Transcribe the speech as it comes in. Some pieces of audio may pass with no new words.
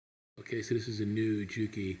Okay, so this is a new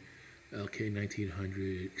Juki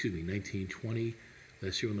Lk1900, 1920.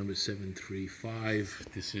 That serial number is 735.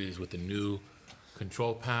 This is with the new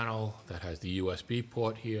control panel that has the USB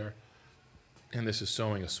port here. And this is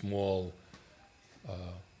showing a small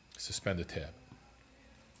suspender tab.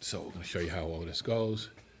 So we're going to show you how all of this goes.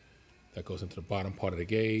 That goes into the bottom part of the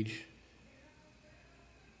gauge.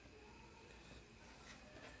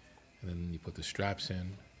 And then you put the straps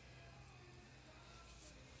in.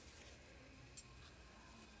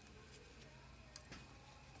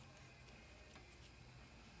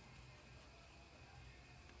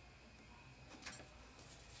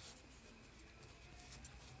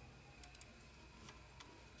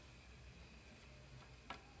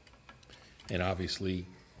 And obviously,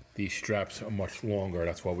 these straps are much longer.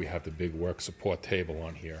 That's why we have the big work support table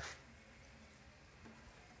on here.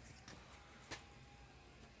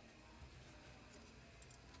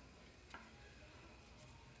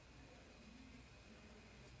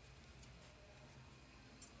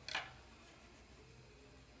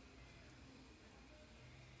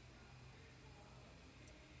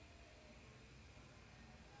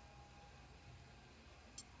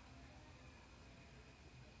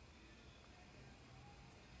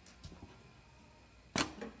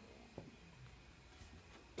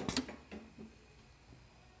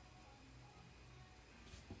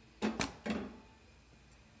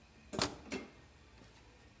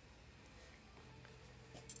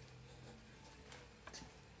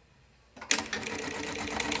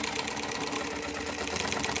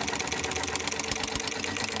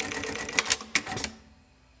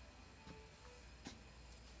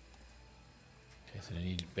 So then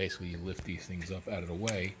you basically lift these things up out of the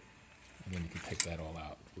way, and then you can take that all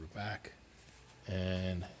out, put it back,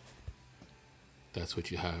 and that's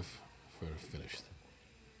what you have for finished.